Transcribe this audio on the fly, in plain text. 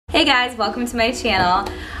Hey guys, welcome to my channel.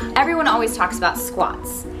 Everyone always talks about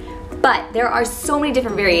squats, but there are so many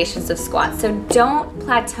different variations of squats, so don't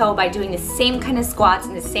plateau by doing the same kind of squats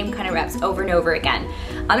and the same kind of reps over and over again.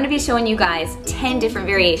 I'm gonna be showing you guys 10 different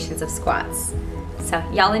variations of squats. So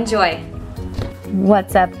y'all enjoy.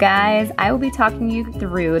 What's up guys? I will be talking you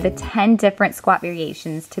through the 10 different squat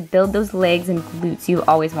variations to build those legs and glutes you've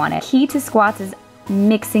always wanted. Key to squats is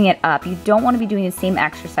mixing it up. You don't want to be doing the same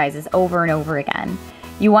exercises over and over again.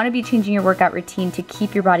 You want to be changing your workout routine to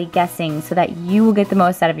keep your body guessing so that you will get the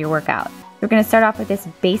most out of your workout. We're going to start off with this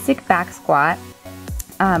basic back squat.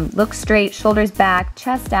 Look straight, shoulders back,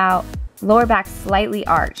 chest out, lower back slightly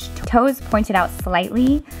arched, toes pointed out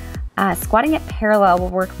slightly. Squatting it parallel will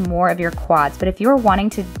work more of your quads, but if you're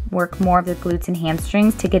wanting to work more of the glutes and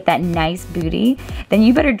hamstrings to get that nice booty, then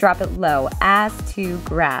you better drop it low, ass to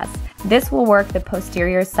grass. This will work the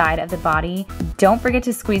posterior side of the body. Don't forget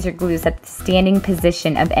to squeeze your glutes at the standing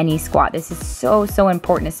position of any squat. This is so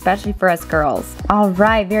important, especially for us girls. All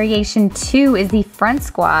right, variation 2 is the front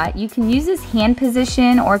squat. You can use this hand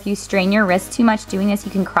position, or if you strain your wrist too much doing this,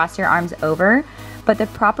 you can cross your arms over. But the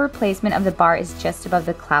proper placement of the bar is just above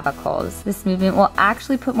the clavicles. This movement will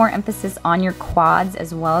actually put more emphasis on your quads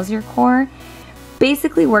as well as your core,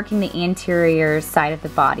 basically working the anterior side of the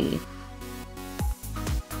body.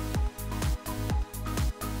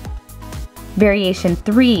 Variation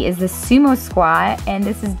 3 is the sumo squat, and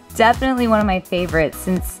this is definitely one of my favorites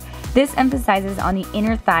since this emphasizes on the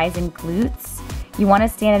inner thighs and glutes. You want to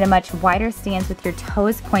stand at a much wider stance with your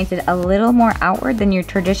toes pointed a little more outward than your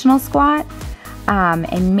traditional squat.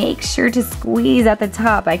 And make sure to squeeze at the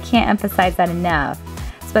top. I can't emphasize that enough,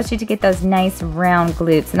 especially to get those nice round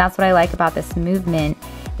glutes. And that's what I like about this movement,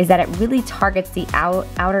 is that it really targets the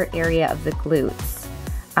outer area of the glutes,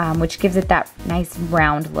 which gives it that nice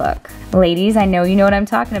round look. Ladies, I know you know what I'm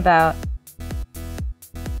talking about.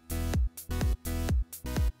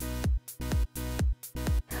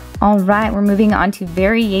 All right, we're moving on to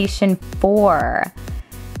variation 4.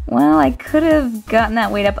 Well, I could have gotten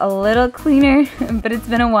that weight up a little cleaner, but it's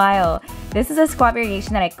been a while. This is a squat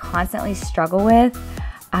variation that I constantly struggle with,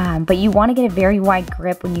 but you want to get a very wide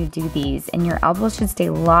grip when you do these, and your elbows should stay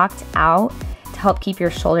locked out to help keep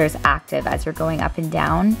your shoulders active as you're going up and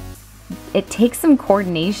down. It takes some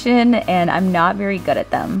coordination, and I'm not very good at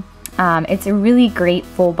them. It's a really great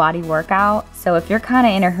full body workout, so if you're kind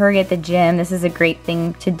of in a hurry at the gym, this is a great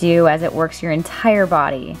thing to do as it works your entire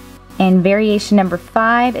body. And variation number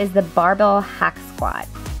 5 is the barbell hack squat.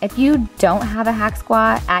 If you don't have a hack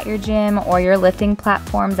squat at your gym or your lifting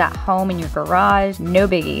platforms at home in your garage, no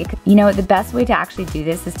biggie. You know, the best way to actually do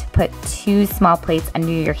this is to put 2 small plates under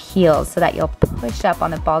your heels so that you'll push up on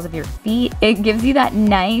the balls of your feet. It gives you that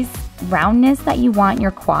nice roundness that you want in your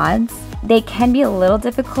quads. They can be a little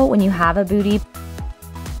difficult when you have a booty.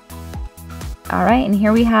 All right, and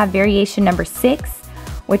here we have variation number 6,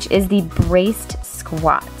 which is the braced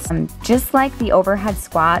squats. Just like the overhead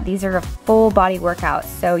squat, these are a full body workout,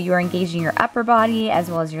 so you are engaging your upper body as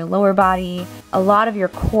well as your lower body. A lot of your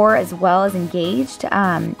core as well is engaged.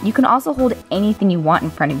 You can also hold anything you want in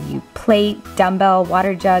front of you. Plate, dumbbell,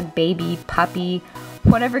 water jug, baby, puppy,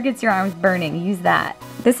 whatever gets your arms burning, use that.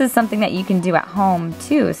 This is something that you can do at home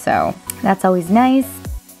too, so that's always nice.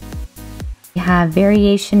 We have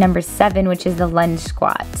variation number 7, which is the lunge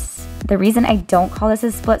squats. The reason I don't call this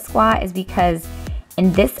a split squat is because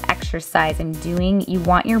in this exercise I'm doing, you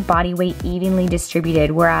want your body weight evenly distributed,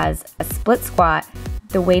 whereas a split squat,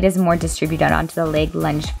 the weight is more distributed onto the leg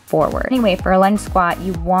lunge forward. Anyway, for a lunge squat,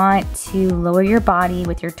 you want to lower your body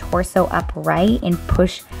with your torso upright and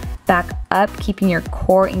push back up, keeping your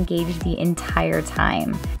core engaged the entire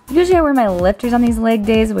time. Usually I wear my lifters on these leg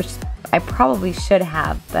days, which I probably should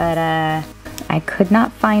have, but I could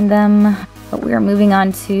not find them. But we are moving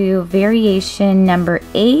on to variation number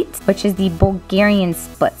 8, which is the Bulgarian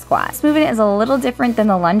split squat. This movement is a little different than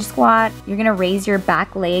the lunge squat. You're gonna raise your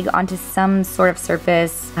back leg onto some sort of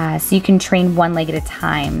surface so you can train one leg at a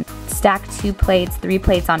time. Stack 2 plates, 3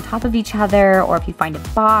 plates on top of each other, or if you find a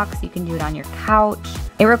box, you can do it on your couch.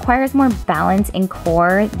 It requires more balance and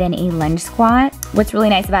core than a lunge squat. What's really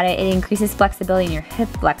nice about it, it increases flexibility in your hip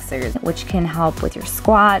flexors, which can help with your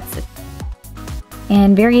squats.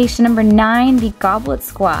 And variation number 9, the goblet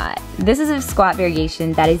squat. This is a squat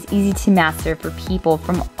variation that is easy to master for people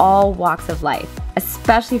from all walks of life,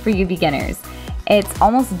 especially for you beginners. It's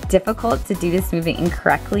almost difficult to do this movement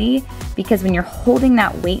incorrectly because when you're holding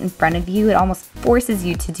that weight in front of you, it almost forces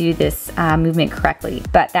you to do this movement correctly.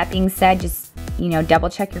 But that being said, just double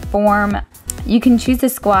check your form. You can choose to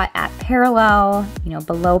squat at parallel,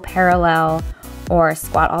 below parallel, or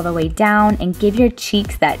squat all the way down and give your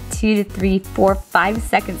cheeks that 2 to 3, 4, 5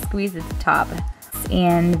 second squeeze at the top.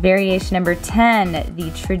 And variation number 10,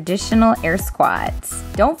 the traditional air squats.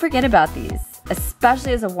 Don't forget about these,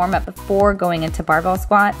 especially as a warm-up before going into barbell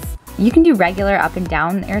squats. You can do regular up and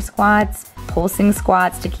down air squats, pulsing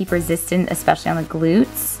squats to keep resistant, especially on the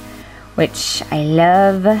glutes, which I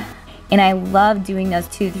love. And I love doing those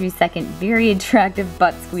 2 to 3 second very attractive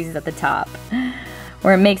butt squeezes at the top,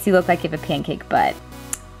 where it makes you look like you have a pancake butt.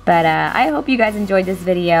 But I hope you guys enjoyed this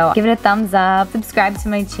video. Give it a thumbs up, subscribe to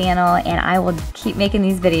my channel, and I will keep making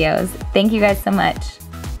these videos. Thank you guys so much.